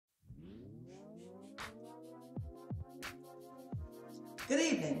Good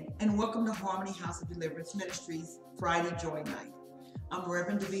evening, and welcome to Harmony House of Deliverance Ministries Friday Joy Night. I'm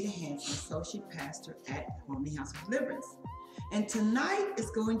Reverend Davita Hanson, Associate Pastor at Harmony House of Deliverance. And tonight is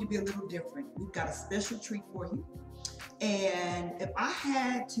going to be a little different. We've got a special treat for you. And if I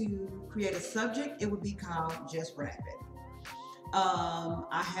had to create a subject, it would be called Just Rappin.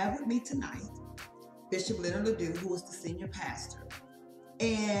 I have with me tonight Bishop Leonard Ledoux, who is the senior pastor.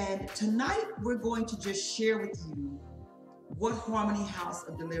 And tonight we're going to just share with you what Harmony House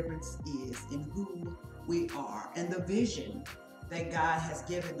of Deliverance is and who we are and the vision that God has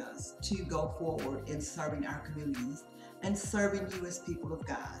given us to go forward in serving our communities and serving you as people of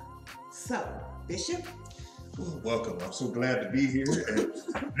God. So, Bishop. Well, welcome. I'm so glad to be here. And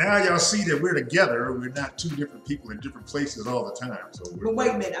now y'all see that we're together. We're not two different people in different places all the time. So but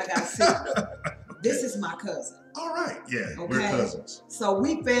wait a minute, I gotta see. Okay. This is my cousin. All right, yeah, okay. We're cousins. So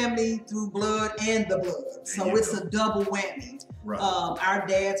we family through blood and the blood. So it's a double whammy. Right. Our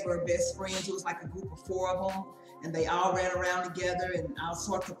dads were best friends. It was like a group of 4 of them, and they all ran around together and all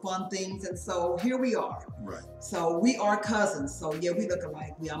sorts of fun things. And so here we are. Right. So we are cousins. So yeah, we look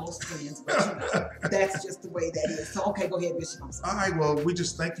alike. We almost twins, but you know, that's just the way that is. So okay, go ahead, Bishop. All right. Well, we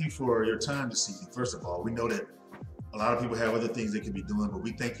just thank you for your time this evening. First of all, we know that a lot of people have other things they could be doing, but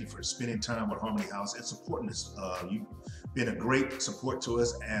we thank you for spending time with Harmony House and supporting us. You've been a great support to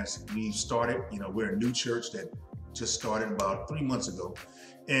us as we started. You know, we're a new church that just started about 3 months ago,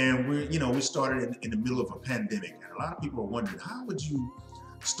 and we started in the middle of a pandemic, and a lot of people are wondering, how would you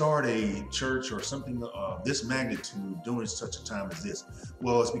start a church or something of this magnitude during such a time as this?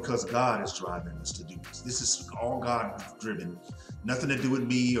 Well, it's because God is driving us to do this. This is all God driven, nothing to do with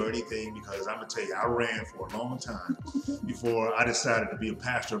me or anything, because I'm gonna tell you, I ran for a long time before I decided to be a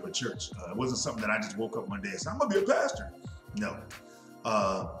pastor of a church. It wasn't something that I just woke up one day and said, I'm gonna be a pastor. No.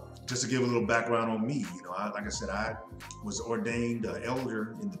 Just to give a little background on me, like I said, I was ordained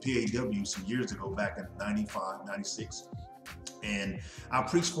elder in the PAW some years ago, back in 95, 96. And I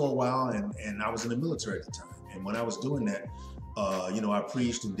preached for a while, and I was in the military at the time. And when I was doing that, I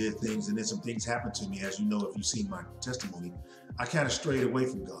preached and did things, and then some things happened to me. As you know, if you've seen my testimony, I kind of strayed away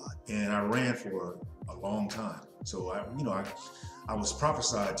from God, and I ran for a long time. So I was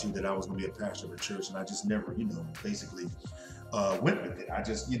prophesied to that I was going to be a pastor of a church, and I just never, basically went with it. I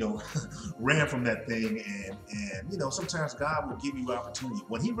just, ran from that thing, and sometimes God will give you opportunity.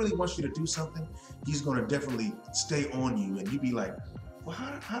 When He really wants you to do something, He's going to definitely stay on you, and you be like, well,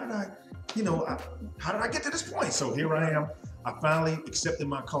 how did I get to this point? So here I am. I finally accepted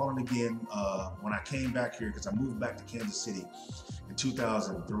my calling again when I came back here, because I moved back to Kansas City in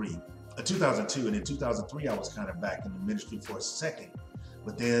 2002, and in 2003 I was kind of back in the ministry for a second.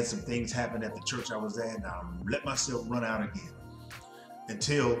 But then some things happened at the church I was at, and I let myself run out again.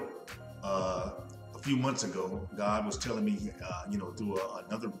 Until a few months ago, God was telling me, through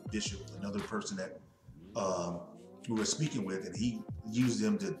another bishop, another person that we were speaking with, and He used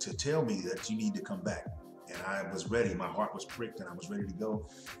them to tell me that you need to come back. And I was ready. My heart was pricked, and I was ready to go.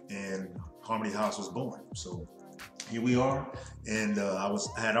 And Harmony House was born. So here we are. And I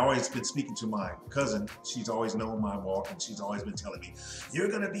had always been speaking to my cousin. She's always known my walk, and she's always been telling me, you're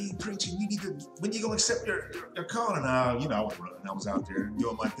going to be preaching. You need to, when you going to accept your call? And I was running. I was out there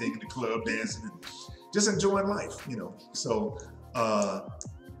doing my thing in the club, dancing, and just enjoying life, So,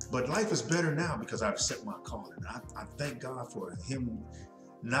 but life is better now because I've set my calling. And I thank God for Him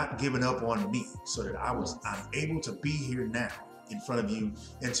not giving up on me, so that I'm able to be here now in front of you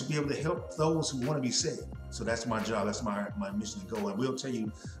and to be able to help those who want to be saved. So that's my job. That's my mission to go. And we'll tell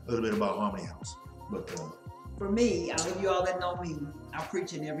you a little bit about Harmony House. But for me, all of you all that know me, I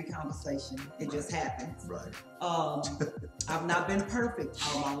preach in every conversation. It just happens. Right. I've not been perfect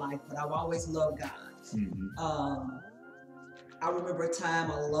all my life, but I've always loved God. Mm-hmm. I remember a time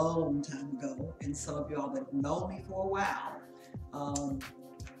a long time ago, and some of y'all that have known me for a while,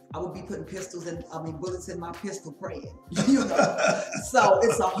 I would be putting bullets in my pistol praying, So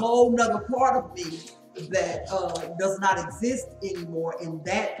it's a whole nother part of me that does not exist anymore in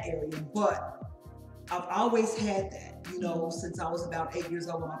that area. But I've always had that, since I was about 8 years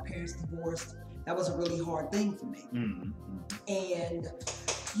old when my parents divorced. That was a really hard thing for me. Mm-hmm. And,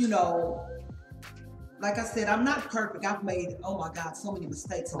 like I said, I'm not perfect. I've made, oh my God, so many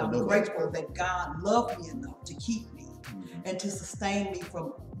mistakes. And I'm grateful that God loved me enough to keep me and to sustain me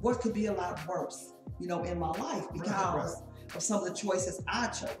from what could be a lot worse, in my life because of some of the choices I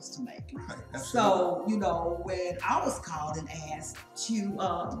chose to make. Right, so, when I was called and asked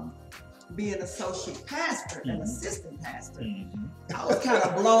to be an associate pastor, an assistant pastor, I was kind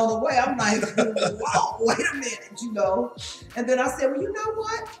of blown away. I'm like, wow, wait a minute, And then I said, well, you know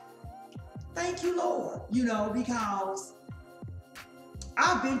what? Thank you, Lord, because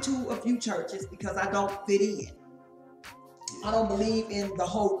I've been to a few churches because I don't fit in. I don't believe in the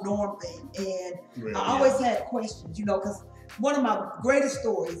whole norm thing. And Really, I always had questions, you know, because one of my greatest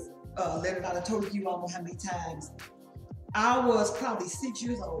stories, Leonard, I told you I don't know how many times, I was probably 6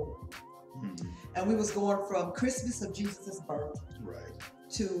 years old. Mm-hmm. And we was going from Christmas of Jesus' birth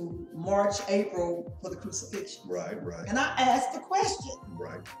to March, April for the crucifixion. Right. And I asked the question.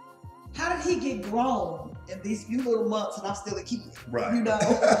 Right. How did he get grown in these few little months and I'm still a kid? Right. You know?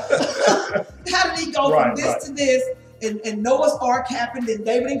 How did he go from this to this? And Noah's Ark happened and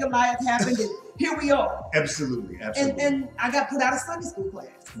David and Goliath happened and here we are. Absolutely. And I got put out of Sunday school class.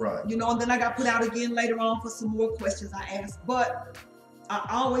 Right. You know, and then I got put out again later on for some more questions I asked. But I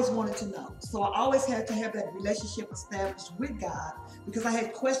always wanted to know. So I always had to have that relationship established with God because I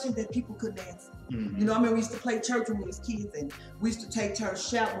had questions that people couldn't answer. Mm-hmm. You know, I mean, we used to play church when we was kids and we used to take turns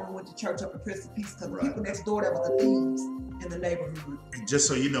shouting when we went to church up in Prince of Peace because the people next door, that was the thieves in the neighborhood. And just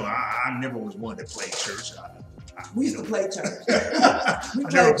so you know, I never was one that played church. We used to play church. We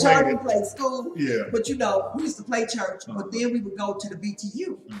played church, we played school. Yeah. But you know, we used to play church, but then we would go to the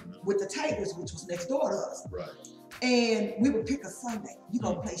BTU with the Tigers, which was next door to us. Right. And we would pick a Sunday. You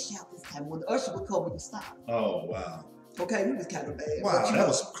gonna play shout this time. When the usher would come, we would stop. Oh, wow. Okay, we was kind of bad. Wow, that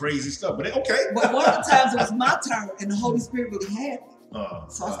was some crazy stuff, but okay. But one of the times it was my turn and the Holy Spirit really had me.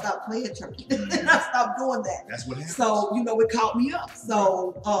 So I stopped playing church. And I stopped doing that. That's what happened. So, you know, it caught me up.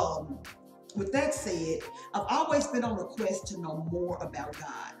 So, with that said, I've always been on a quest to know more about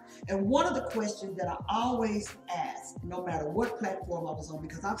God. And one of the questions that I always ask, no matter what platform I was on,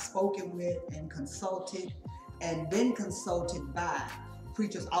 because I've spoken with and consulted and been consulted by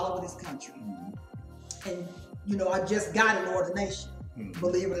preachers all over this country. Mm-hmm. And, you know, I just got an ordination,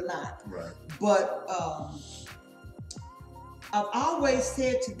 believe it or not. Right. But I've always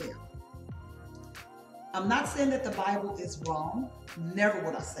said to them, I'm not saying that the Bible is wrong. Never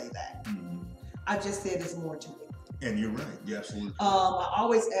would I say that. Mm-hmm. I just said there's more to it. And you're right. You're absolutely correct. I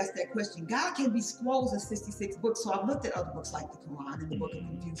always ask that question. God can be scrolls in 66 books. So I've looked at other books like the Quran and the book of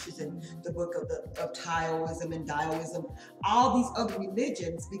Confucius and the book of Taoism and Daoism, all these other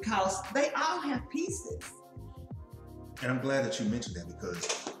religions, because they all have pieces. And I'm glad that you mentioned that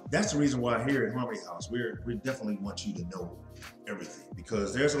because that's the reason why here at Harmony House, we definitely want you to know everything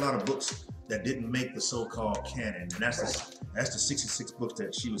because there's a lot of books that didn't make the so-called canon. And that's the 66 books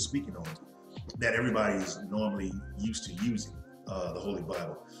that she was speaking on that everybody is normally used to using, the Holy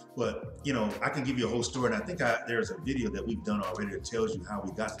Bible. But, you know, I can give you a whole story, and I think there's a video that we've done already that tells you how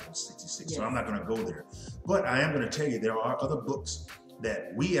we got to those 66, so I'm not going to go there. But I am going to tell you there are other books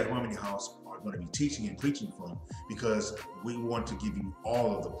that we at Harmony House are going to be teaching and preaching from because we want to give you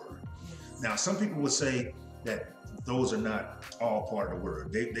all of the Word. Now, some people would say that those are not all part of the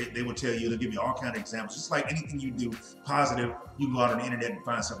Word. They will tell you, they'll give you all kinds of examples. Just like anything you do positive, you go out on the internet and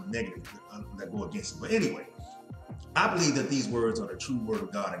find something negative that go against it. But anyway, I believe that these words are the true Word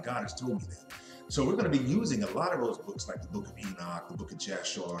of God, and God has told me that. So we're going to be using a lot of those books, like the Book of Enoch, the Book of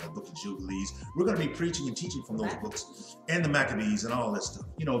Jasher, the Book of Jubilees. We're going to be preaching and teaching from those books, and the Maccabees and all that stuff.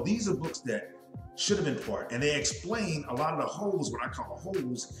 You know, these are books that should have been part, and they explain a lot of the holes, what I call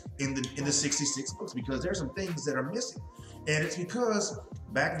holes in the 66 books, because there's some things that are missing. And it's because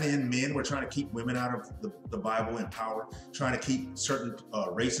back then men were trying to keep women out of the Bible in power, trying to keep certain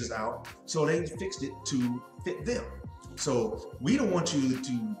races out, so they fixed it to fit them. So we don't want you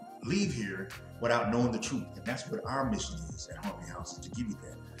to leave here without knowing the truth, and that's what our mission is at Harmony House, is to give you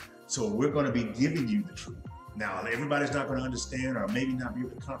that. So we're going to be giving you the truth. Now, everybody's not going to understand or maybe not be able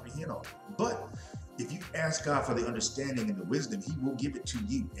to comprehend all, but if you ask God for the understanding and the wisdom, He will give it to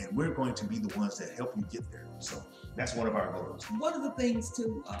you, and we're going to be the ones that help you get there. So that's one of our goals. One of the things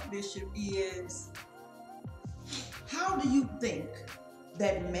too, Bishop, is how do you think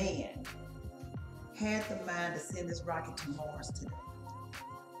that man had the mind to send this rocket to Mars today?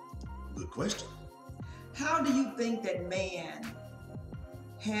 Good question. How do you think that man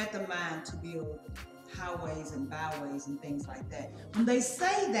had the mind to build highways and byways and things like that? When they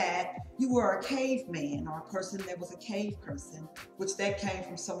say that you were a caveman or a person that was a cave person, which that came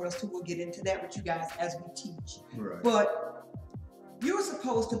from somewhere else too, we'll get into that with you guys as we teach. Right. But you were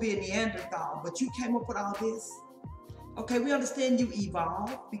supposed to be a Neanderthal, but you came up with all this. Okay, we understand you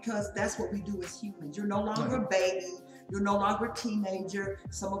evolved because that's what we do as humans. You're no longer a baby. You're no longer a teenager.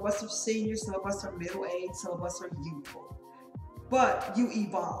 Some of us are seniors, some of us are middle-aged, some of us are youthful. But you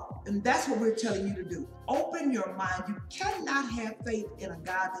evolve, and that's what we're telling you to do. Open your mind. You cannot have faith in a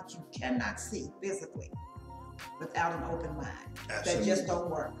God that you cannot see physically without an open mind. Absolutely. That just don't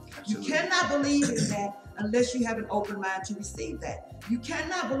work. Absolutely. You cannot believe in that unless you have an open mind to receive that. You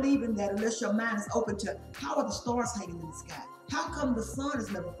cannot believe in that unless your mind is open to how are the stars hanging in the sky? How come the sun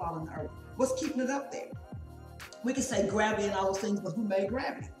has never fallen to earth? What's keeping it up there? We can say gravity and all those things, but who made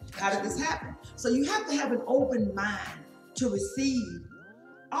gravity? How did this happen? So you have to have an open mind to receive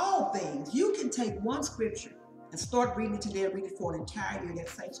all things. You can take one scripture and start reading it today and read it for an entire year, that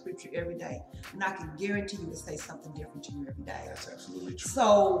same scripture every day. And I can guarantee you to say something different to you every day. That's absolutely true.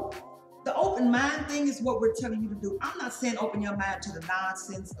 So the open mind thing is what we're telling you to do. I'm not saying open your mind to the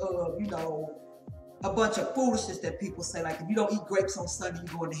nonsense of, you know, a bunch of foolishness that people say, like if you don't eat grapes on Sunday,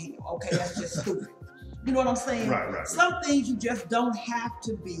 you go into hell. Okay, that's just stupid. You know what I'm saying? Right. Some things you just don't have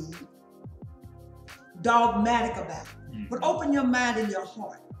to be dogmatic about. But open your mind and your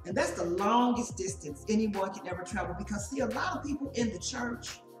heart. And that's the longest distance anyone can ever travel, because see, a lot of people in the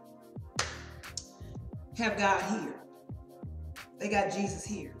church have God here. They got Jesus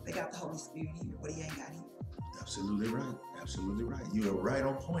here. They got the Holy Spirit here, but he ain't got here. Absolutely right. Absolutely right. You are right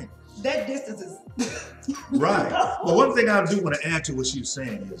on point. That distance is right. But one thing I do want to add to what she was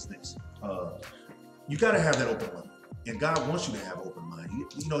saying is this. You got to have that open mind. And God wants you to have open mind.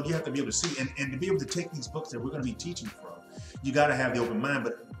 You know, you have to be able to see and to be able to take these books that we're going to be teaching from. You got to have the open mind.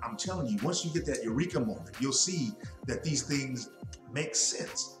 But I'm telling you, once you get that eureka moment, you'll see that these things make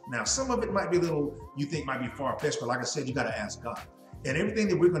sense. Now, some of it might be a little, you think might be far-fetched, but like I said, you got to ask God. And everything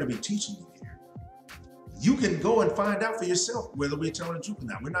that we're going to be teaching you here, you can go and find out for yourself whether we're telling the truth or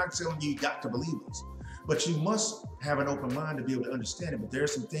not. We're not telling you got to believe us, but you must have an open mind to be able to understand it. But there are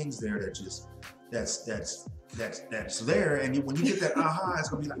some things there that just, that's there. And when you get that aha, it's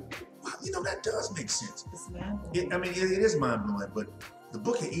going to be like, wow, you know, that does make sense. It is mind-blowing, but the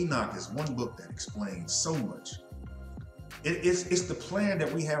book of Enoch is one book that explains so much. It's the plan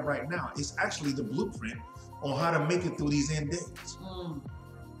that we have right now. It's actually the blueprint on how to make it through these end days.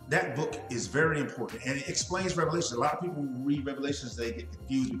 That book is very important, and it explains Revelation. A lot of people read Revelations, they get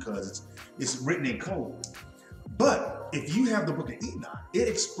confused because it's written in code. But if you have the book of Enoch, it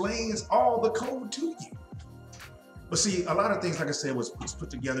explains all the code to you. But see, a lot of things, like I said, was put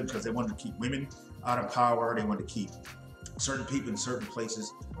together because they wanted to keep women out of power. They wanted to keep certain people in certain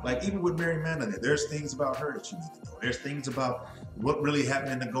places. Like even with Mary Magdalene, there's things about her that you need to know. There's things about what really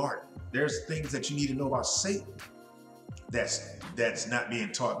happened in the garden. There's things that you need to know about Satan that's not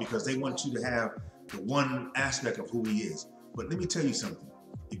being taught, because they want you to have the one aspect of who he is. But let me tell you something.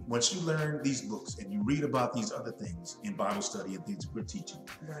 Once you learn these books and you read about these other things in Bible study and things we're teaching,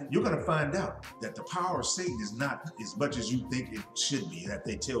 you're going to find out that the power of Satan is not as much as you think it should be, that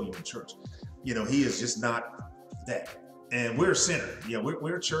they tell you in church. You know, he is just not that. And we're a sinner. Yeah,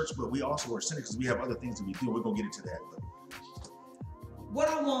 we're a church, but we also are a sinner because we have other things that we do. We're going to get into that. But what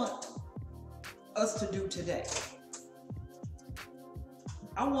I want us to do today,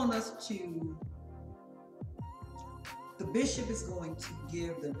 I want us to, the bishop is going to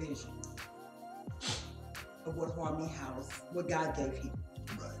give the vision of what Harmony House, what God gave him.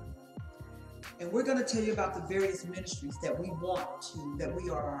 Right. And we're going to tell you about the various ministries that we want to, that we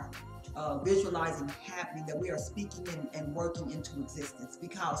are visualizing happening, that we are speaking and working into existence,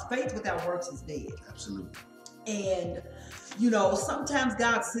 because faith without works is dead. Absolutely. And, you know, sometimes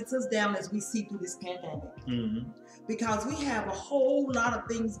God sits us down as we see through this pandemic. Because we have a whole lot of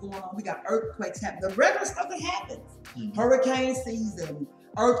things going on. We got earthquakes happening, the regular stuff that happens, hurricane season,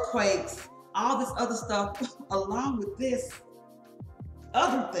 earthquakes, all this other stuff, along with this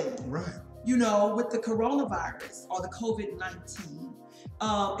other thing. Right. You know, with the coronavirus or the COVID-19.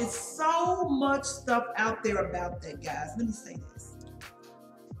 It's so much stuff out there about that, guys. Let me say this.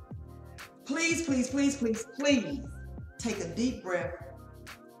 Please, please, please, please, please take a deep breath.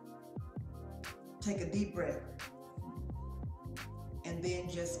 Take a deep breath. And then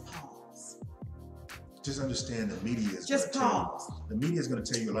just pause. Just understand the media is just pause. The media is going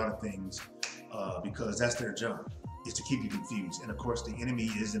to tell you a lot of things because that's their job, is to keep you confused. And of course, the enemy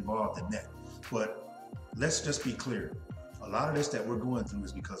is involved in that. But let's just be clear. A lot of this that we're going through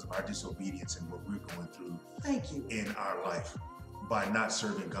is because of our disobedience and what we're going through in our life by not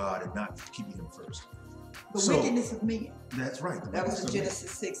serving God and not keeping him first. The wickedness of men. That's right. That was in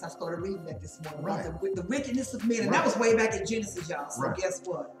Genesis 6. I started reading that this morning. Right. The wickedness of men. And that was way back in Genesis, y'all. So guess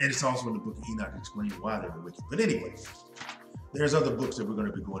what? And it's also in the book of Enoch explaining why they were wicked. But anyway, there's other books that we're going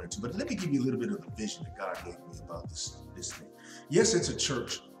to be going into. But let me give you a little bit of the vision that God gave me about this thing. Yes, it's a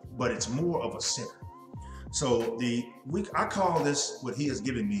church, but it's more of a center. So I call this, what he has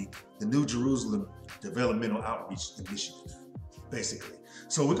given me, the New Jerusalem Developmental Outreach Initiative, basically.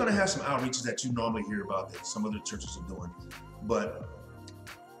 So we're going to have some outreaches that you normally hear about that some other churches are doing. But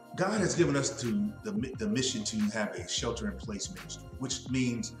God has given us to the mission to have a shelter-in-place ministry, which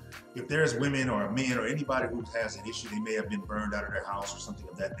means if there's women or men or anybody who has an issue, they may have been burned out of their house or something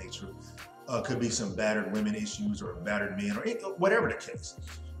of that nature. Could be some battered women issues or battered men or whatever the case.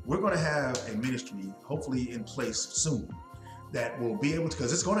 We're going to have a ministry hopefully in place soon that will be able to,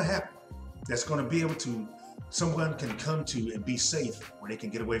 because it's going to happen, that's going to be able to, someone can come to and be safe where they can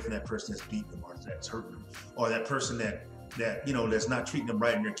get away from that person that's beating them or that's hurting them, or that person that that's not treating them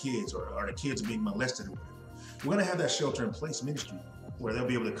right in their kids, or the kids are being molested or whatever. We're going to have that shelter in place ministry where they'll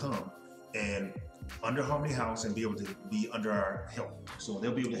be able to come and under Harmony House and be able to be under our help. So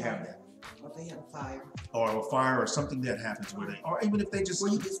they'll be able to have that. Or they have a fire. Or a fire or something that happens where they, or even if they just,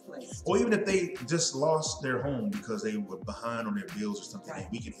 or even if they just lost their home because they were behind on their bills or something, right,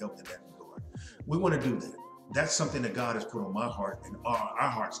 and we can help them in that regard. We want to do that. That's something that God has put on my heart and our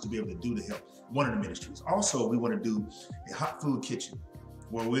hearts to be able to do to help one of the ministries. Also, we want to do a hot food kitchen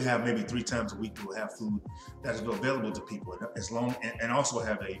where we have maybe 3 times a week, we'll have food that's available to people, and also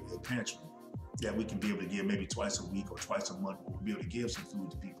have a pantry that we can be able to give maybe twice a week or twice a month. We'll be able to give some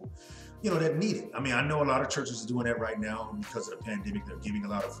food to people, that need it. I mean, I know a lot of churches are doing that right now because of the pandemic. They're giving a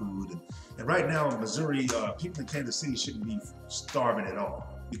lot of food. And right now in Missouri, people in Kansas City shouldn't be starving at all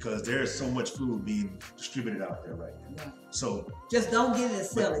because there's so much food being distributed out there right now. Yeah. So just don't get it and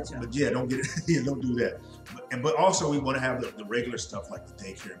sell it, John. But yeah, don't get it. Yeah, don't do that. But also we want to have the regular stuff like the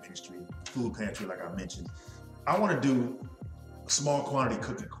daycare ministry, food pantry, like I mentioned. I want to do small quantity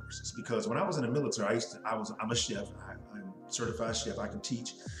cooking courses because when I was in the military, I'm a chef. I'm a certified chef. I can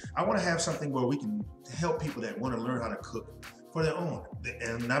teach. I want to have something where we can help people that want to learn how to cook for their own,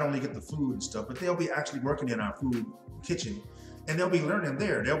 and not only get the food and stuff, but they'll be actually working in our food kitchen, and they'll be learning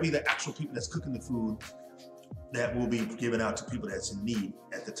there. They'll be the actual people that's cooking the food that will be given out to people that's in need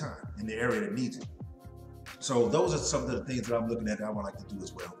at the time in the area that needs it. So those are some of the things that I'm looking at that I would like to do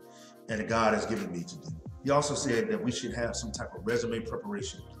as well, and that God has given me to do. He also said that we should have some type of resume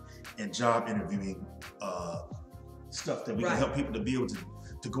preparation and job interviewing stuff that we can help people to be able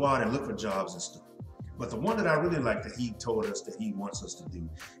to go out and look for jobs and stuff. But the one that I really like that he told us that he wants us to do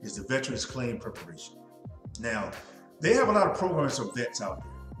is the veterans claim preparation. Now, they have a lot of programs for vets out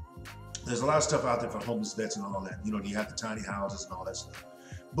there. There's a lot of stuff out there for homeless vets and all that. You have the tiny houses and all that stuff.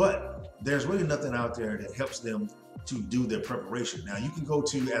 But there's really nothing out there that helps them to do their preparation. Now, you can go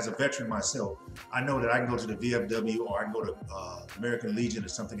to, as a veteran myself, I know that I can go to the VFW or I can go to American Legion or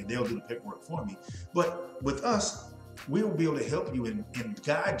something and they'll do the paperwork for me. But with us, we will be able to help you and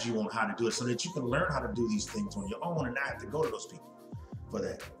guide you on how to do it so that you can learn how to do these things on your own and not have to go to those people for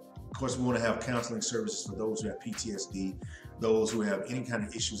that. Of course, we want to have counseling services for those who have PTSD, those who have any kind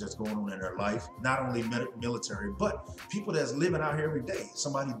of issues that's going on in their life, not only military, but people that's living out here every day.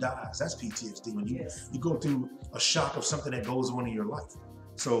 Somebody dies, that's PTSD. When you go through a shock of something that goes on in your life.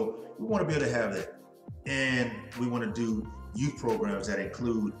 So we want to be able to have that. And we want to do youth programs that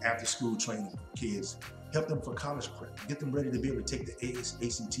include after school training for kids, help them for college prep, get them ready to be able to take the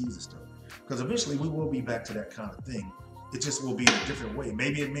ACTs and stuff. Because eventually we will be back to that kind of thing. It just will be in a different way.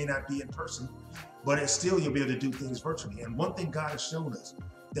 Maybe it may not be in person, but it's still you'll be able to do things virtually. And one thing God has shown us,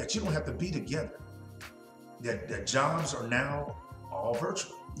 that you don't have to be together. That jobs are now all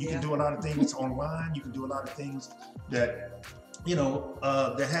virtual. You can do a lot of things online. You can do a lot of things that, you don't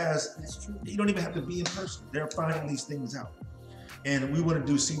even have to be in person. They're finding these things out. And we want to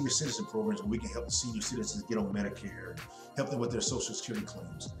do senior citizen programs where we can help the senior citizens get on Medicare, help them with their Social Security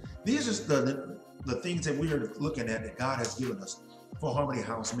claims. These are the things that we are looking at that God has given us for Harmony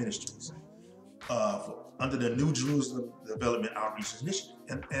House Ministries under the New Jerusalem Development Outreach Initiative.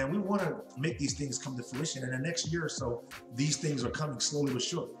 And we want to make these things come to fruition. In the next year or so, these things are coming slowly but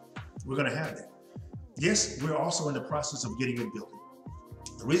surely. We're going to have that. Yes, we're also in the process of getting a building.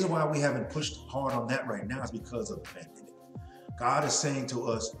 The reason why we haven't pushed hard on that right now is because of the pandemic. God is saying to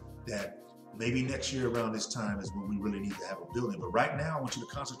us that maybe next year around this time is when we really need to have a building. But right now, I want you to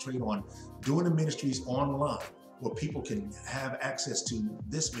concentrate on doing the ministries online where people can have access to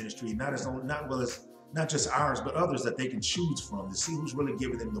this ministry, not just ours, but others that they can choose from to see who's really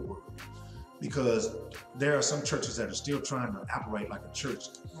giving them the word. Because there are some churches that are still trying to operate like a church.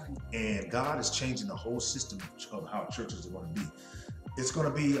 And God is changing the whole system of how churches are going to be. It's going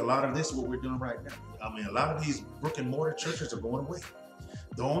to be a lot of this, what we're doing right now. I mean, a lot of these brick and mortar churches are going away.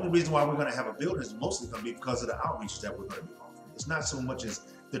 The only reason why we're going to have a building is mostly going to be because of the outreach that we're going to be offering. It's not so much as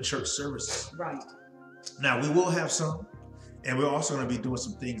the church services. Right. Now, we will have some, and we're also going to be doing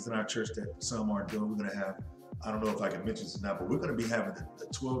some things in our church that some aren't doing. We're going to have, I don't know if I can mention this or not, but we're going to be having the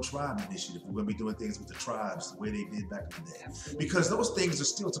 12 Tribe Initiative. We're going to be doing things with the tribes the way they did back in the day. Absolutely. Because those things are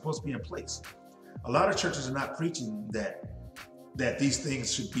still supposed to be in place. A lot of churches are not preaching that that these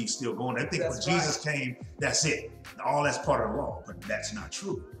things should be still going. I think when That's Jesus came, that's it. All that's part of the law, but that's not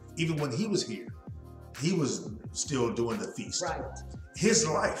true. Even when he was here, he was still doing the feast. Right. His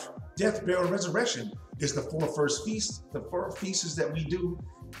life, death, burial, and resurrection is the four first feasts. The four feasts that we do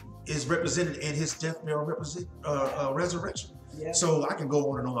is represented in his death, burial, resurrection. Yeah. So I can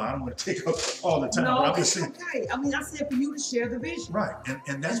go on and on. I don't want to take up all the time. No, but I'm it's just saying. okay. I mean, I said for you to share the vision. Right,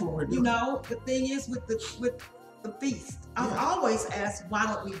 and that's what we're doing. You know, the thing is with the feast, I've always asked, why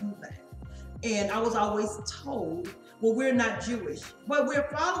don't we do that? And I was always told, well, we're not Jewish. But we're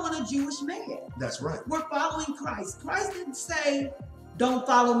following a Jewish man. That's right. We're following Christ. Christ didn't say, don't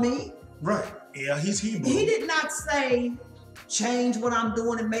follow me. Right. Yeah, he's Hebrew. He did not say, change what I'm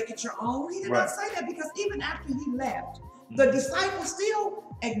doing and make it your own. He did not say that, because even after he left, the disciples still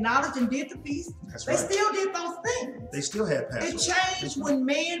acknowledged and did the feast. That's they right. still did those things. They still had Passover. It changed when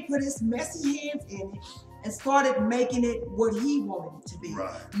man put his messy hands in it and started making it what he wanted it to be,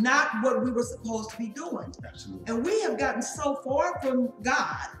 not what we were supposed to be doing. Absolutely. And we have gotten so far from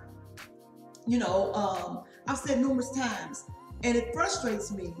God. You know, I've said numerous times, and it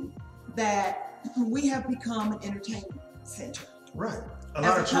frustrates me that we have become an entertainment center. Right.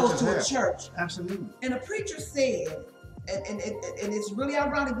 As opposed to a church. Absolutely. And a preacher said, and it's really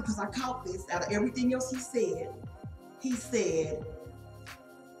ironic because I caught this out of everything else he said,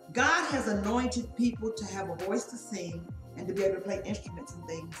 God has anointed people to have a voice to sing and to be able to play instruments and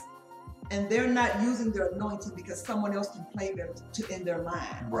things. And they're not using their anointing because someone else can play better in their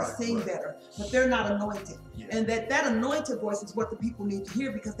line or sing better, but they're not anointed. Yeah. And that anointed voice is what the people need to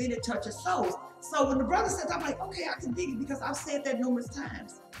hear, because then it touches souls. So when the brother says, I'm like, okay, I can dig it, because I've said that numerous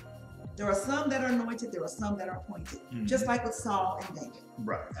times. There are some that are anointed, there are some that are appointed, just like with Saul and David.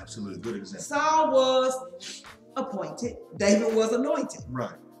 Right, absolutely, good example. Saul was appointed, David was anointed.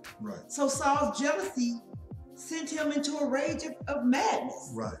 Right, right. So Saul's jealousy sent him into a rage of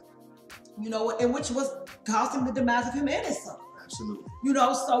madness. Right. You know, and which was causing the demise of him and his son. Absolutely. You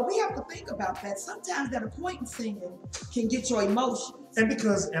know, so we have to think about that. Sometimes that appointment singing can get your emotions. And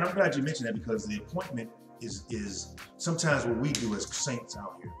I'm glad you mentioned that, because the appointment is sometimes what we do as saints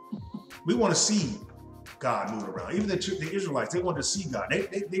out here. We want to see God move around. Even the Israelites, they wanted to see God.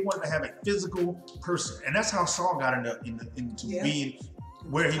 They wanted to have a physical person. And that's how Saul got into being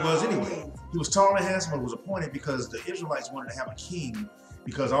where he was anyway. He was tall and handsome and was appointed because the Israelites wanted to have a king,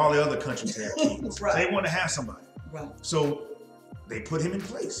 because all the other countries had kings. They wanted to have somebody. Right. So they put him in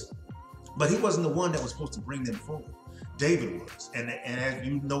place. But he wasn't the one that was supposed to bring them forward. David was. And as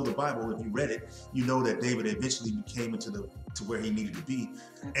you know the Bible, if you read it, you know that David eventually came to where he needed to be,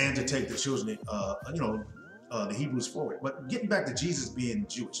 and to take the children, the Hebrews forward. But getting back to Jesus being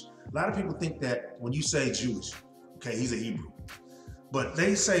Jewish, a lot of people think that when you say Jewish, okay, he's a Hebrew. But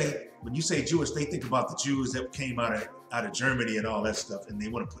they say, when you say Jewish, they think about the Jews that came out of Germany and all that stuff, and they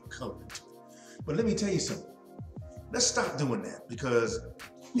want to put color into it. But let me tell you something. Let's stop doing that, because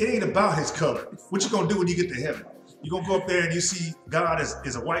it ain't about his color. What you gonna do when you get to heaven? You gonna go up there and you see God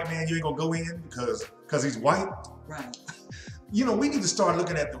is a white man, you ain't gonna go in because he's white? Right. You know, we need to start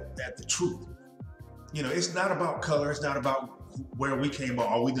looking at the truth. You know, it's not about color, it's not about where we came from.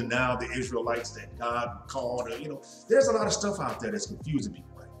 Are we now the Israelites that God called? Or, you know, there's a lot of stuff out there that's confusing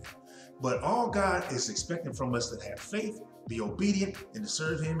people right now. But all God is expecting from us to have faith, be obedient, and to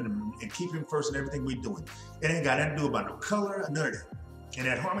serve him and keep him first in everything we're doing. It ain't got nothing to do about no color or none of that. And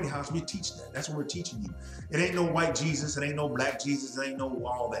at Harmony House, we teach that. That's what we're teaching you. It ain't no white Jesus, it ain't no black Jesus, it ain't no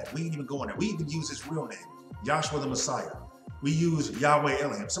all that. We ain't even going there. We even use his real name, Joshua the Messiah. We use Yahweh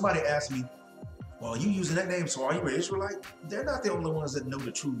Elohim. Somebody asked me, well, you using that name, so are you an Israelite? They're not the only ones that know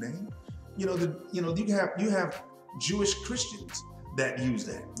the true name. You have Jewish Christians that use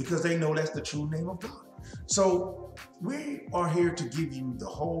that because they know that's the true name of God. So we are here to give you the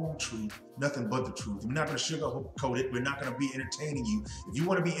whole truth, nothing but the truth. We're not going to sugarcoat it. We're not going to be entertaining you. If you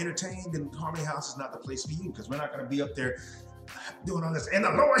want to be entertained, then Harmony House is not the place for you, because we're not going to be up there doing all this and the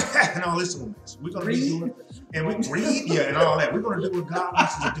Lord and all this. We're going to be doing and we read, and all that. We're going to do what God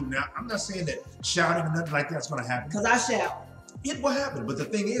wants us to do. Now, I'm not saying that shouting and nothing like that's going to happen. Because I shout. It will happen, but the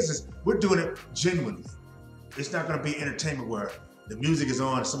thing is we're doing it genuinely. It's not going to be entertainment where the music is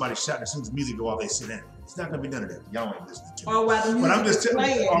on and somebody shouting. As soon as the music go off, they sit down. It's not going to be none of that. Y'all ain't listening to me. Or while the music is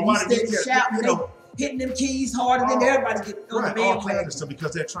playing, you shouting, hitting them keys harder than everybody get on the bandwagon. All kinds of stuff,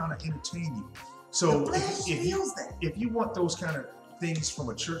 because they're trying to entertain you. So if you want those kind of things from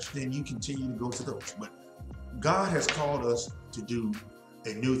a church, then you continue to go to those. But God has called us to do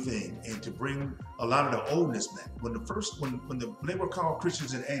a new thing and to bring a lot of the oldness back. When they were called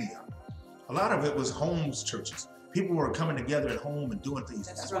Christians in Antioch, a lot of it was homes churches. People were coming together at home and doing things.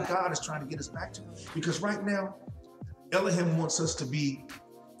 That's what God is trying to get us back to. Because right now, Elohim wants us to be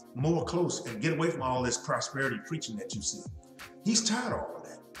more close and get away from all this prosperity preaching that you see. He's tired of all of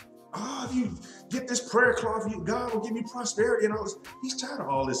that. Oh, if you get this prayer cloth, God will give you prosperity and all this. He's tired of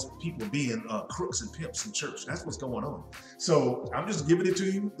all this people being crooks and pimps in church. That's what's going on. So I'm just giving it to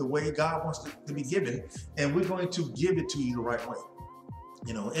you the way God wants to be given, and we're going to give it to you the right way.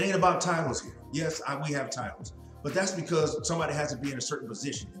 You know, it ain't about titles here. Yes, we have titles, but that's because somebody has to be in a certain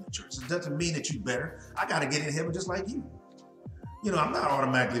position in the church. It doesn't mean that you better. I got to get in heaven just like you. You know, I'm not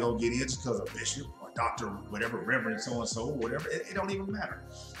automatically going to get in just because of bishop or doctor, whatever, reverend, so-and-so, whatever. It don't even matter.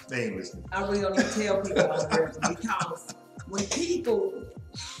 They ain't listening. I really don't even tell people about reverend, because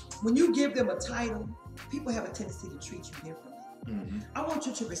when you give them a title, people have a tendency to treat you differently. Mm-hmm. I want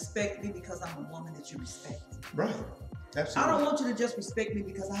you to respect me because I'm a woman that you respect. Right. Absolutely. I don't want you to just respect me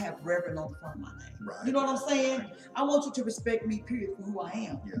because I have reverend on the front of my name. Right. You know what I'm saying? I want you to respect me, period, for who I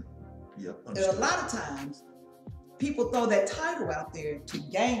am. Yeah. Yeah. And a lot of times, people throw that title out there to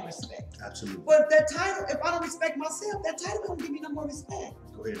gain respect. Absolutely. But that title, if I don't respect myself, that title don't give me no more respect.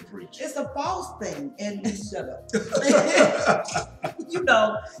 Go ahead and preach. It's a false thing. And shut up. You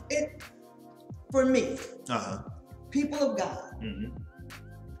know, for me, people of God,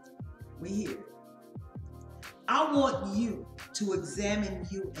 we here. I want you to examine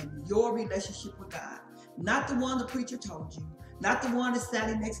you and your relationship with God. Not the one the preacher told you, not the one that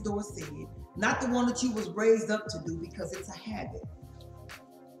Sally next door said, not the one that you was raised up to do, because it's a habit.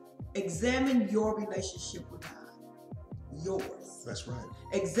 Examine your relationship with God. Yours. That's right.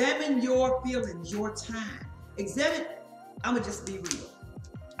 Examine your feelings, your time. I'm going to just be real.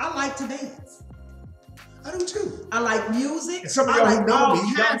 I like to dance. I do too. I like music. And some of y'all who know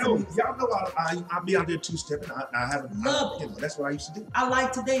me, y'all know I'll be out there two-stepping. I haven't. Love it. You know, that's what I used to do. I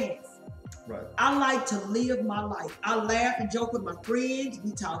like to dance. Right. I like to live my life. I laugh and joke with my friends.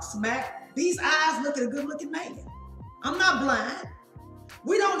 We talk smack. These eyes look at a good-looking man. I'm not blind.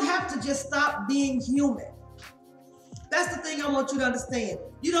 We don't have to just stop being human. That's the thing I want you to understand.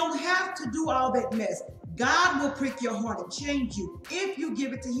 You don't have to do all that mess. God will prick your heart and change you if you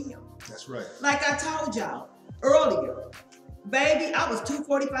give it to him. That's right. Like I told y'all earlier, baby, I was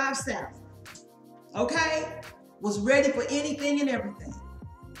 245 South. Okay? Was ready for anything and everything.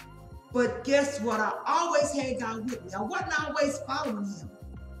 But guess what? I always had God with me. I wasn't always following him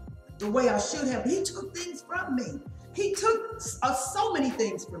the way I should have. He took things from me. He took so many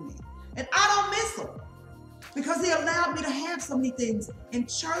things from me. And I don't miss them, because he allowed me to have so many things. In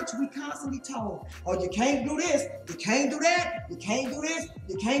church, we constantly told, oh, you can't do this, you can't do that, you can't do this,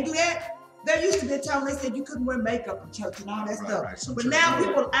 you can't do that. There used to be a time they said you couldn't wear makeup in church and all that stuff. Right. But now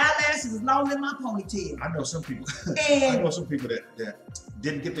people's eyelashes is longer than my ponytail. I know some people. I know some people that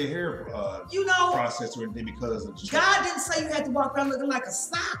didn't get their hair processed or anything because of church. God didn't say you had to walk around looking like a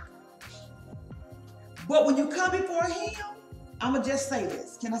sock. But when you come before him, I'm going to just say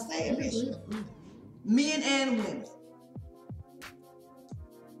this. Can I say it, Bishop? Men and women.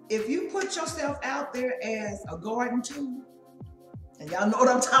 If you put yourself out there as a garden tool, and y'all know what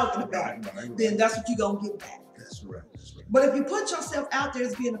I'm talking about, then that's what you're going to get back. That's right. That's right. But if you put yourself out there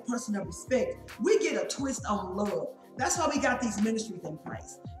as being a person of respect, we get a twist on love. That's why we got these ministries in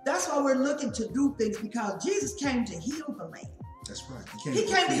place. That's why we're looking to do things, because Jesus came to heal the land. That's right. He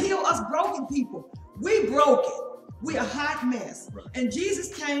came to heal us broken people. We broken. We a hot mess. Right. And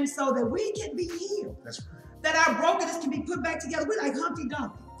Jesus came so that we can be healed. That's right. That our brokenness can be put back together. We're like Humpty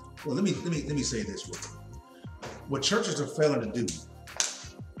Dumpty. Well, let me say this real quick. What churches are failing to do,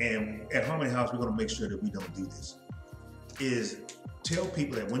 and at Harmony House, we're going to make sure that we don't do this, is tell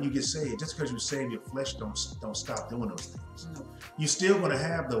people that when you get saved, just because you save your flesh, don't stop doing those things. No. You're still going to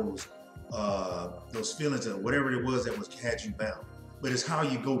have those feelings of whatever it was that had you bound. But it's how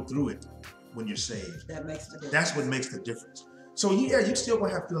you go through it when you're saved. That makes the difference. That's what makes the difference. So yeah, you're still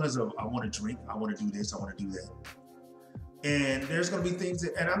going to have feelings of, I want to drink, I want to do this, I want to do that. And there's going to be things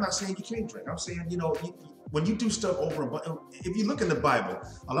that, and I'm not saying you can't drink. I'm saying, when you do stuff over and if you look in the Bible,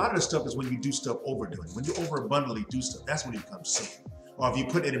 a lot of the stuff is when you do stuff overdoing. When you overabundantly do stuff, that's when it becomes sin. Or if you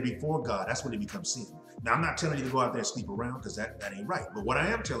put it before God, that's when it becomes sin. Now, I'm not telling you to go out there and sleep around, because that ain't right. But what I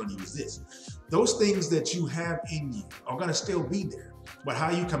am telling you is this. Those things that you have in you are going to still be there. But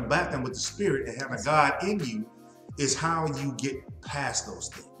how you combat them with the Spirit and having God in you is how you get past those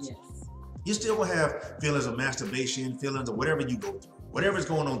things. Yes. You still will have feelings of masturbation, feelings of whatever you go through, whatever's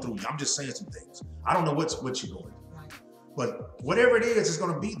going on through you. I'm just saying some things. I don't know what you're going through. Right. But whatever it is, it's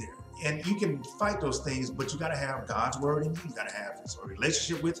going to be there. And you can fight those things, but you got to have God's word in you. You got to have a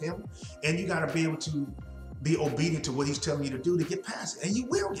relationship with him. And you got to be able to be obedient to what he's telling you to do to get past it. And you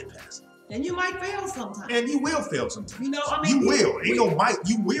will get past it. And you might fail sometimes. And you will fail sometimes. You know, I mean, you will. Ain't no might.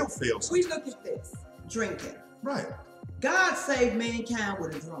 You will fail sometimes. We look at this. Drinking. Right. God saved mankind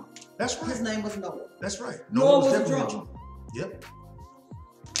with a drum. That's right. His name was Noah. That's right. Noah was a definitely drummer. Yep.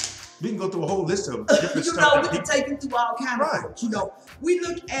 We can go through a whole list of different you stuff. know, we can take you through all kinds of things. You know, we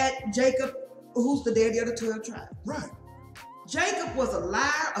look at Jacob, who's the daddy of the 12 tribes. Right. Jacob was a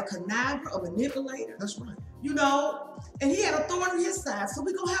liar, a conniver, a manipulator. That's right. You know, and he had a thorn in his side. So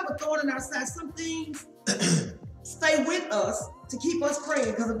we're going to have a thorn in our side. Some things stay with us to keep us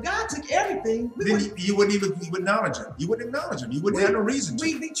praying. Because if God took everything, you wouldn't acknowledge him. You wouldn't acknowledge him. You wouldn't have no reason to.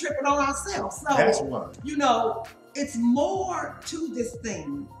 We'd be tripping on ourselves. So, that's why. You know, it's more to this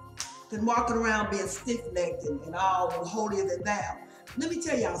thing than walking around being stiff-necked and all holier than thou. Let me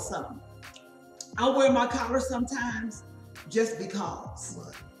tell y'all something. I wear my collar sometimes just because.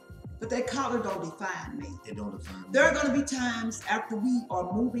 Right. But that collar don't define me. It don't define me. There are going to be times after we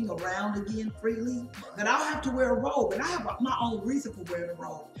are moving around again freely that I'll have to wear a robe. And I have my own reason for wearing a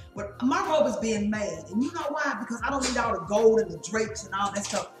robe. But my robe is being made. And you know why? Because I don't need all the gold and the drapes and all that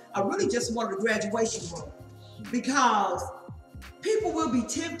stuff. I really just wanted a graduation robe. Because people will be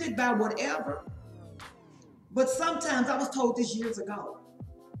tempted by whatever. But sometimes, I was told this years ago,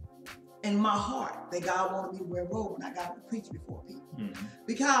 in my heart, that God wanted me to wear a robe and I got to preach before people. Mm-hmm.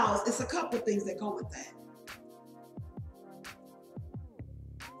 Because it's a couple of things that go with that.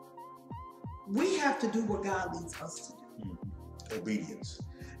 We have to do what God leads us to do. Mm-hmm. Obedience.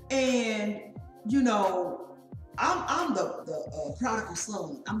 And, you know, I'm the prodigal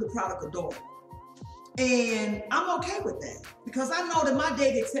son. I'm the prodigal daughter. And I'm okay with that because I know that my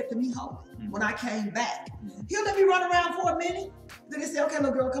daddy accepted me home when I came back. Mm-hmm. He'll let me run around for a minute. Then he said, okay,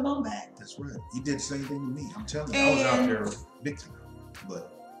 little girl, come on back. That's right. He did the same thing to me. I'm telling you, I was out there big time.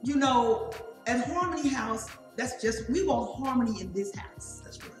 But you know, at Harmony House, we want harmony in this house.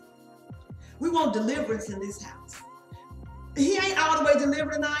 That's right. We want deliverance in this house. He ain't all the way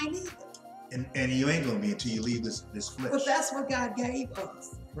delivered and I ain't either. And you ain't gonna be until you leave this flesh. But that's what God gave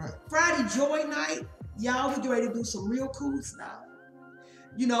us. Right. Friday Joy Night, y'all, we get ready to do some real cool stuff.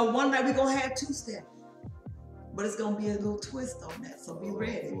 You know, one night we're gonna have two-step. But it's gonna be a little twist on that, so be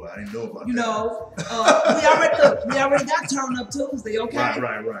ready. Oh, I didn't know about that. You know, we already got Turn Up Tuesday, okay?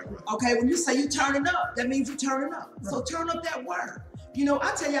 Right. Okay, when you say you turning up, that means you turning up. Right. So turn up that word. You know,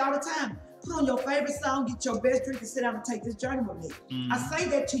 I tell you all the time, put on your favorite song, get your best drink, and sit down and take this journey with me. Mm-hmm. I say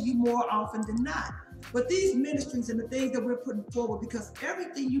that to you more often than not. But these ministries and the things that we're putting forward, because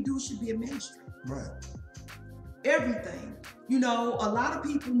everything you do should be a ministry. Right. Everything. You know, a lot of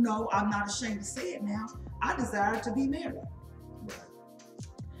people know, I'm not ashamed to say it now, I desire to be married. Right.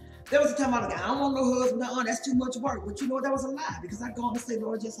 There was a time I was like, I don't want no husband, that's too much work. But you know, that was a lie because I go on and say,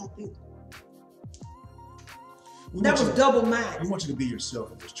 Lord, yes, I do. That was double-minded. We want you to be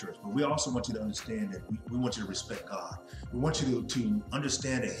yourself in this church, but we also want you to understand that we want you to respect God. We want you to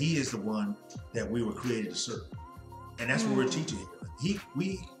understand that He is the one that we were created to serve. And that's what we're teaching here.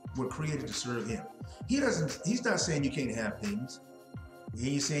 We were created to serve Him. He's not saying you can't have things.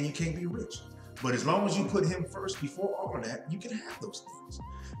 He ain't saying you can't be rich. But as long as you put Him first before all of that, you can have those things.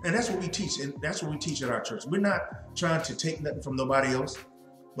 And that's what we teach. And that's what we teach at our church. We're not trying to take nothing from nobody else.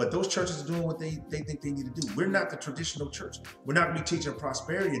 But those churches are doing what they think they need to do. We're not the traditional church. We're not going to be teaching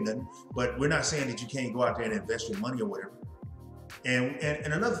prosperity or nothing, but we're not saying that you can't go out there and invest your money or whatever. And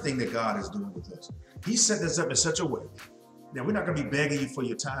another thing that God is doing with us, He set us up in such a way that we're not going to be begging you for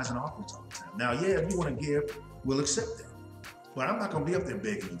your tithes and offerings all the time. Now, yeah, if you want to give, we'll accept that. But I'm not going to be up there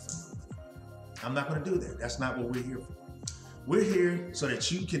begging you for no money. I'm not going to do that. That's not what we're here for. We're here so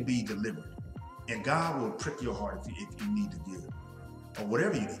that you can be delivered. And God will prick your heart if you need to give. Or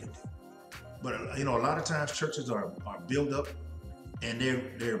whatever you need to do. But you know, a lot of times churches are built up and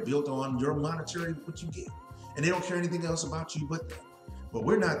they're built on your monetary, what you get. And they don't care anything else about you but that. But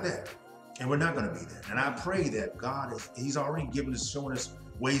we're not that. And we're not going to be that. And I pray that God He's already showing us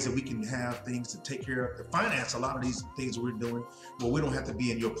ways that we can have things to take care of, to finance a lot of these things we're doing, where we don't have to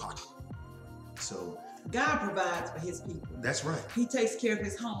be in your pocket. So God provides for His people. That's right. He takes care of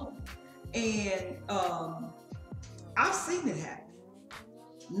His home. And I've seen it happen.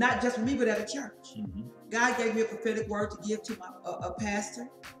 Not just for me, but at a church. Mm-hmm. God gave me a prophetic word to give to a pastor,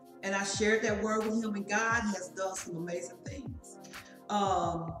 and I shared that word with him, and God has done some amazing things.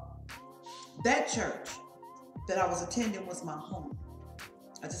 That church that I was attending was my home.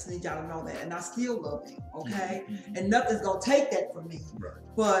 I just need y'all to know that, and I still love him, okay? Mm-hmm. And nothing's gonna take that from me. Right.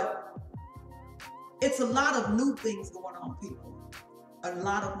 But it's a lot of new things going on, people. A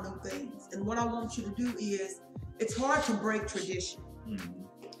lot of new things. And what I want you to do is, it's hard to break tradition. Mm-hmm.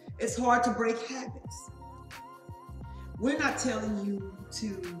 It's hard to break habits. We're not telling you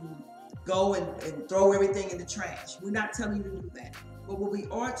to go and throw everything in the trash. We're not telling you to do that. But what we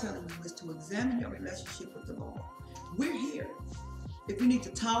are telling you is to examine your relationship with the Lord. We're here. If you need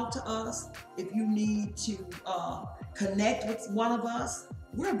to talk to us, if you need to connect with one of us,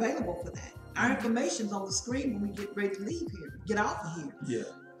 we're available for that. Our information's on the screen when we get ready to leave here, get off of here. Yeah.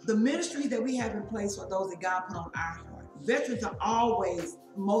 The ministry that we have in place are those that God put on our heart. Veterans are always,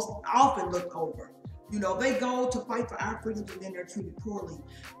 most often looked over. You know, they go to fight for our freedoms and then they're treated poorly.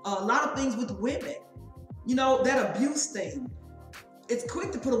 A lot of things with women, you know, that abuse thing. It's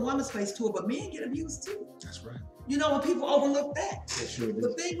quick to put a woman's face to it, but men get abused too. That's right. You know, when people overlook that. Yeah, sure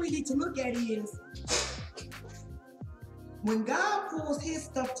The thing we need to look at is when God pulls his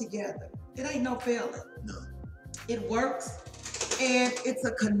stuff together, it ain't no failing. No. It works, and it's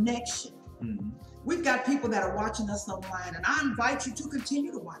a connection. Mm-hmm. We've got people that are watching us online, and I invite you to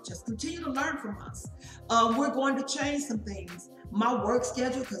continue to watch us, continue to learn from us. We're going to change some things. My work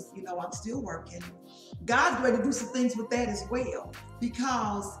schedule, because, you know, I'm still working. God's going to do some things with that as well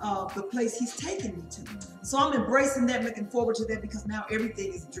because of the place he's taking me to. So I'm embracing that, looking forward to that, because now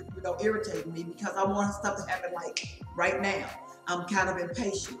everything is, you know, irritating me because I want stuff to happen like right now. I'm kind of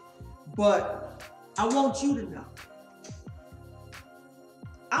impatient. But I want you to know,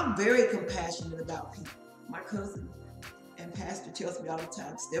 I'm very compassionate about people. My cousin and pastor tells me all the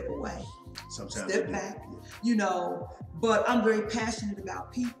time, step away, Sometimes step back, you know, but I'm very passionate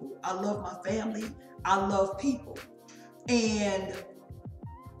about people. I love my family. I love people. And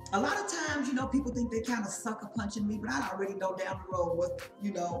a lot of times, you know, people think they kind of sucker punching me, but I already know down the road what,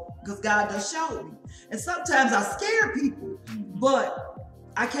 you know, because God does show me. And sometimes I scare people, but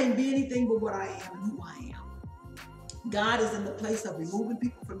I can't be anything but what I am and who I am. God is in the place of removing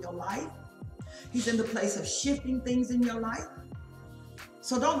people from your life. He's in the place of shifting things in your life.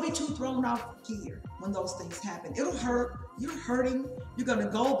 So don't be too thrown off gear when those things happen. It'll hurt. You're hurting. You're going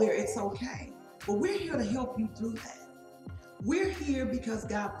to go there. It's okay. But we're here to help you through that. We're here because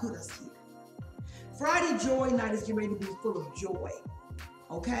God put us here. Friday Joy Night is getting ready to be full of joy.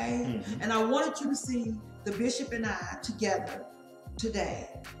 Okay? And I wanted you to see the bishop and I together today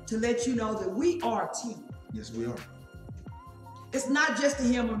to let you know that we are a team. Yes, we are. It's not just to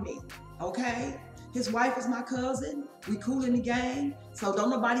him or me, okay? His wife is my cousin. We cool in the game, so don't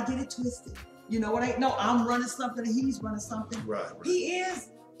nobody get it twisted. You know what? No, I'm running something and he's running something. Right. He is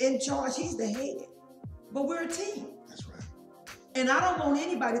in charge. He's the head, but we're a team. That's right. And I don't want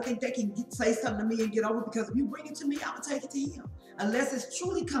anybody to think they can say something to me and get over it, because if you bring it to me, I'm gonna take it to him, unless it's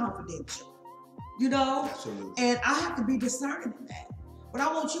truly confidential. You know? Absolutely. And I have to be discerning in that. But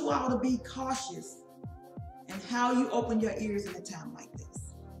I want you all to be cautious in how you open your ears in a time like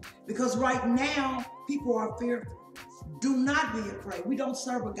this. Because right now, people are fearful. Do not be afraid. We don't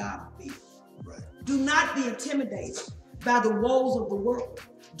serve a God of fear. Right. Do not be intimidated by the woes of the world.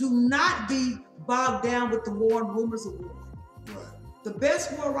 Do not be bogged down with the war and rumors of war. Right. The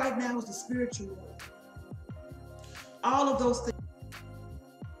best war right now is the spiritual war. All of those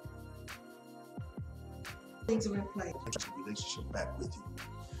things are in play. Relationship back with you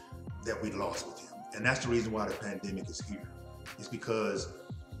that we lost with him. And that's the reason why the pandemic is here. It's because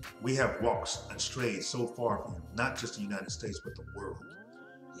we have walked and strayed so far from him, not just the United States, but the world.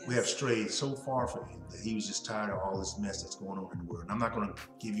 Yes. We have strayed so far from him that he was just tired of all this mess that's going on in the world. And I'm not going to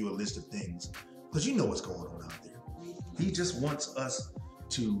give you a list of things, because you know what's going on out there. He just wants us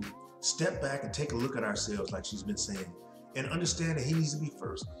to step back and take a look at ourselves, like she's been saying, and understand that he needs to be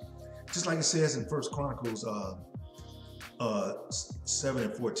first. Just like it says in 1 Chronicles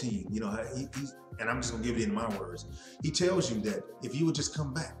 7:14, you know, and I'm just gonna give it in my words. He tells you that if you would just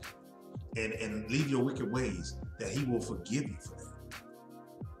come back and leave your wicked ways, that he will forgive you for that.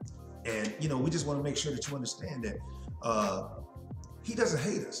 And you know, we just want to make sure that you understand that he doesn't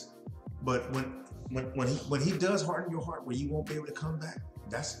hate us, but when he does harden your heart where you won't be able to come back,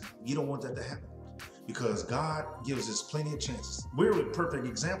 you don't want that to happen, because God gives us plenty of chances. We're perfect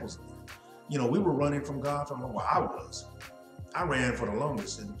examples of it. You know, we were running from God for a long while. I ran for the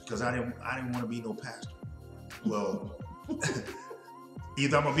longest because I didn't want to be no pastor. Well,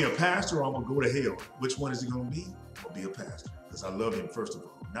 either I'm gonna be a pastor or I'm gonna go to hell. Which one is he gonna be? I'll be a pastor, because I love him, first of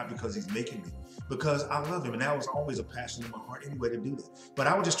all, not because he's making me, because I love him, and that was always a passion in my heart anyway to do that. But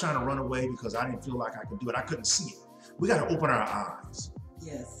I was just trying to run away because I didn't feel like I could do it. I couldn't see it. We got to open our eyes.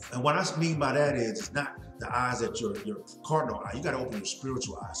 Yes. And what I mean by that is, it's not the eyes that your cardinal eye. You got to open your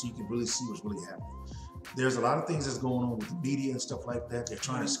spiritual eyes so you can really see what's really happening. There's a lot of things that's going on with the media and stuff like that. They're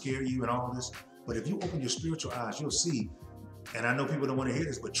trying to scare you and all this. But if you open your spiritual eyes, you'll see. And I know people don't want to hear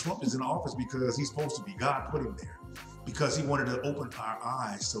this, but Trump is in office because he's supposed to be. God put him there because he wanted to open our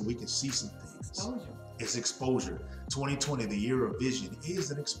eyes so we can see some things. Exposure. It's exposure. 2020, the year of vision,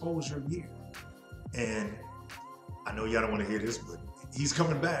 is an exposure year. And I know y'all don't want to hear this, but he's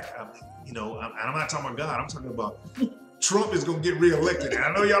coming back. I'm not talking about God. I'm talking about Trump is going to get reelected. And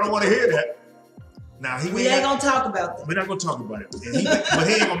I know y'all don't want to hear that. Now we ain't gonna talk about that. We're not gonna talk about it. But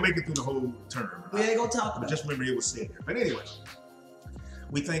he ain't gonna make it through the whole term. We ain't gonna talk about it. But just remember it was said there. But anyway,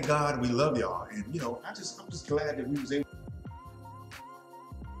 we thank God. We love y'all, and I'm just glad that we was able.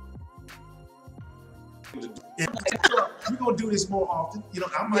 We're gonna do this more often.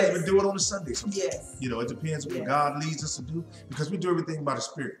 I might even do it on a Sunday sometimes. Yes. It depends what God leads us to do, because we do everything by the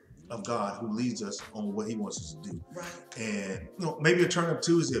Spirit of God who leads us on what He wants us to do. Right. And maybe a Turn Up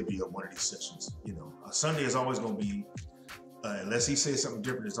Tuesday will be one of these sessions. A Sunday is always going to be, unless He says something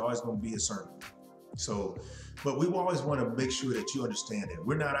different, it's always going to be a sermon. So, but we always want to make sure that you understand that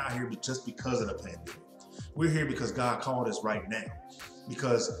we're not out here just because of the pandemic. We're here because God called us right now,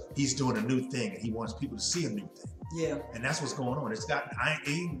 because He's doing a new thing and He wants people to see a new thing. Yeah. And that's what's going on.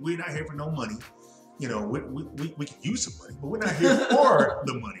 We're not here for no money. We can use some money, but we're not here for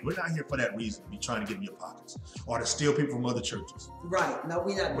the money. We're not here for that reason, to be trying to get in your pockets or to steal people from other churches. Right. No,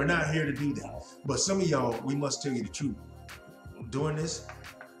 we're not. We're not here to do that. But some of y'all, we must tell you the truth. Doing this,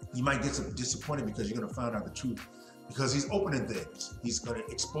 you might get disappointed because you're going to find out the truth. Because He's opening things. He's going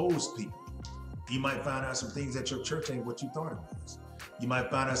to expose people. You might find out some things at your church ain't what you thought it was. You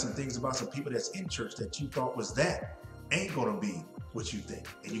might find out some things about some people that's in church that you thought was that ain't going to be what you think.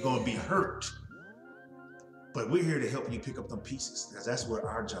 And you're going to be hurt. But we're here to help you pick up them pieces, because that's what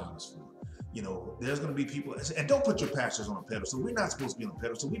our job is for. There's going to be people, and don't put your pastors on a pedestal. We're not supposed to be on a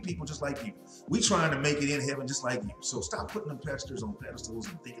pedestal. We people just like you. We trying to make it in heaven just like you. So stop putting them pastors on pedestals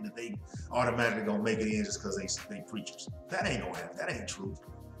and thinking that they automatically going to make it in just because they preachers. That ain't going to happen. That ain't true.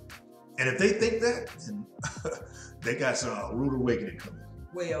 And if they think that, then they got some rude awakening coming.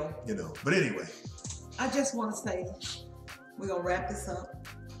 Well, But anyway, I just want to say, we're going to wrap this up.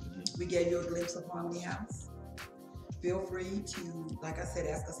 We gave you a glimpse of Harmony House. Feel free to, like I said,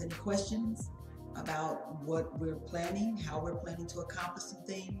 ask us any questions about what we're planning, how we're planning to accomplish some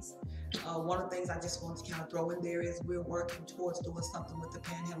things. One of the things I just want to kind of throw in there is we're working towards doing something with the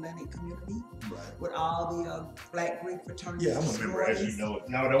Panhellenic community, with all the Black Greek fraternities. Yeah, I'm a member, as you know.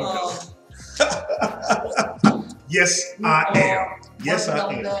 Y'all don't know. Yes, I am. Yes,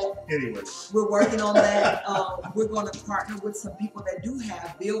 I am. Anyway. We're working on that. We're going to partner with some people that do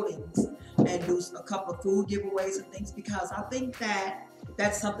have buildings and do a couple of food giveaways and things, because I think that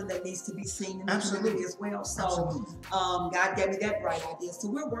that's something that needs to be seen in the community as well. So God gave me that bright idea. So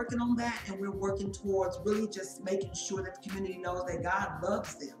we're working on that, and we're working towards really just making sure that the community knows that God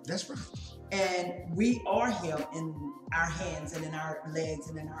loves them. That's right. And we are Him in our hands and in our legs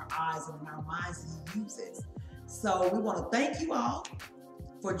and in our eyes and in our minds that He uses. So we want to thank you all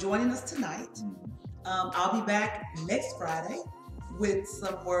for joining us tonight. I'll be back next Friday with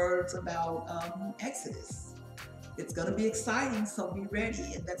some words about Exodus. It's going to be exciting, so be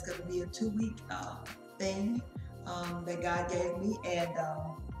ready. And that's going to be a 2-week thing that God gave me. And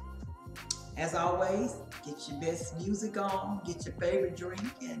as always, get your best music on, get your favorite drink,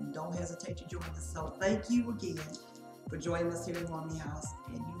 and don't hesitate to join us. So thank you again for joining us here in Harmony House,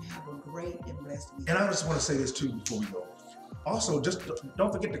 and you have a great and blessed week. And I just want to say this too before we go. Also, just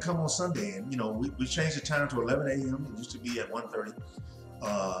don't forget to come on Sunday. And we changed the time to 11 a.m. It used to be at 1:30.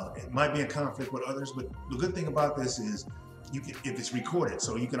 It might be in conflict with others, but the good thing about this is if it's recorded,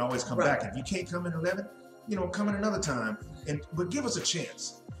 so you can always come back. If you can't come in 11, come in another time. But give us a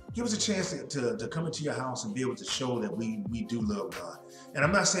chance. Give us a chance to come into your house and be able to show that we do love God. And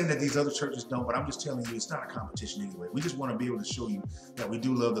I'm not saying that these other churches don't, but I'm just telling you it's not a competition anyway. We just want to be able to show you that we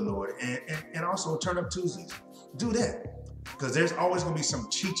do love the Lord. And also Turn Up Tuesdays. Do that. Because there's always going to be some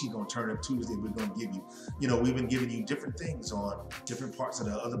teaching on Turn Up Tuesday we're going to give you. We've been giving you different things on different parts of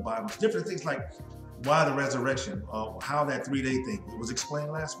the other Bibles, different things like why the resurrection, how that 3-day thing, it was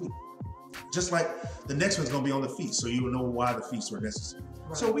explained last week. Just like the next one's going to be on the feast, so you will know why the feasts were necessary.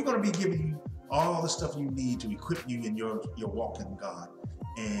 Right. So we're going to be giving you all the stuff you need to equip you in your walk in God.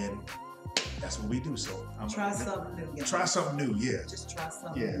 And that's what we do. So try something new. Yeah. Try something new, yeah. Just try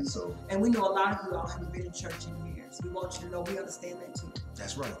something new. Yeah, so. And we know a lot of you all haven't been in church in years. We want you to know we understand that too.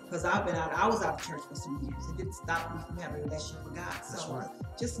 That's right. Because I was out of church for some years. It didn't stop me from having a relationship with God. So that's right.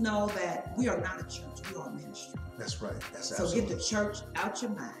 Just know that we are not a church. We are a ministry. That's right. That's so get the church out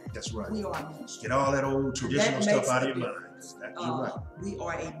your mind. That's right. We are a ministry. Get all that old traditional stuff out of your mind. You're right. We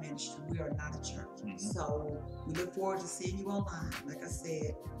are a ministry. We are not a church. So we look forward to seeing you online. Like I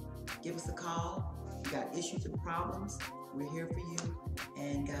said, give us a call. If you got issues and problems, we're here for you.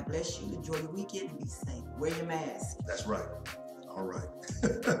 And God bless you. Enjoy your weekend and be safe. Wear your mask. That's right. All right.